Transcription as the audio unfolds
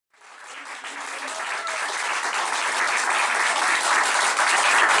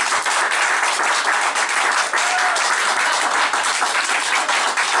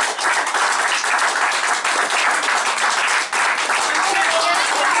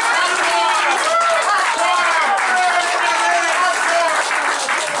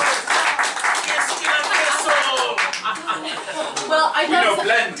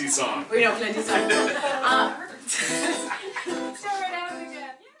song. We know plenty song. Start it out again.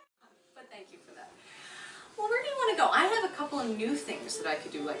 Yeah. But thank you for that. Well, where do you want to go? I have a couple of new things that I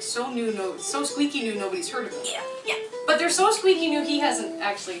could do, like so squeaky new nobody's heard of them. Yeah, yeah. But they're so squeaky new he hasn't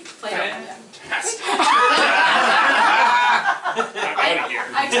actually played on them yet.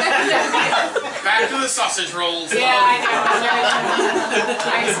 I expected that to be Back to the sausage rolls. Yeah, I know. I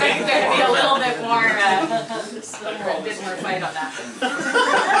expected there to be a little bit more fight on that.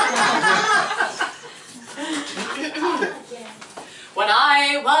 When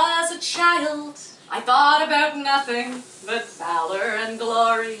I was a child, I thought about nothing but valor and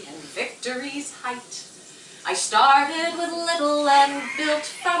glory and victory's height. I started with little and built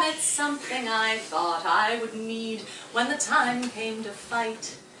from it something I thought I would need when the time came to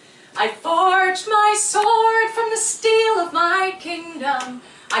fight. I forged my sword from the steel of my kingdom.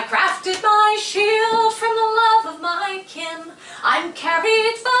 I crafted my shield from the love of my kin. I'm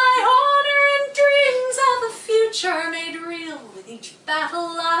carried by honor and dreams of a future made real with each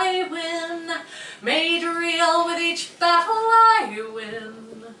battle I win. Made real with each battle I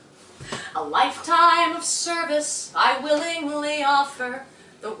win. A lifetime of service I willingly offer,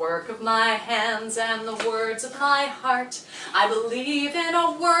 the work of my hands and the words of my heart. I believe in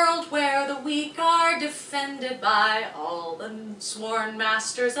a world where the weak are defended by all the sworn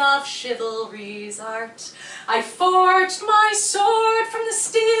masters of chivalry's art. I forged my sword from the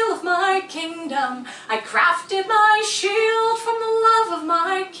steel of my kingdom. I crafted my shield from the love of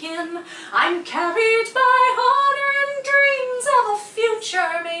my kin. I'm carried by honor and dreams of a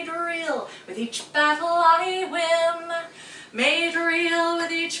future made real with each battle I win. Made real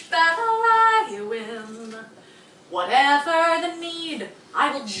with each battle I win. Whatever the need,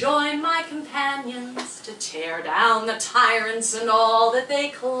 I will join my companions to tear down the tyrants and all that they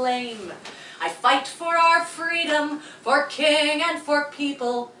claim. I fight for our freedom, for king and for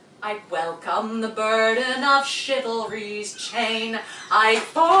people. I welcome the burden of chivalry's chain. I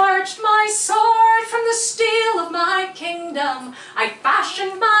forged my sword from the steel of my kingdom. I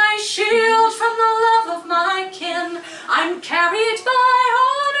fashioned my shield from the love of my kin. I'm carried by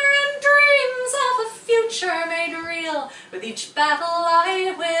honor and dreams of a future made real with each battle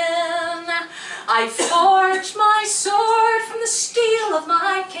I win. I forged my sword from the steel of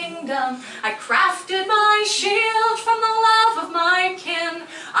my kingdom. I crafted my shield from the love of my kin.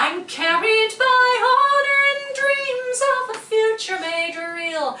 I'm carried by honor and dreams of a future made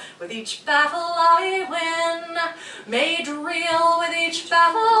real with each battle I win. Made real with each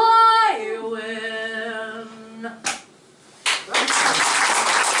battle I win.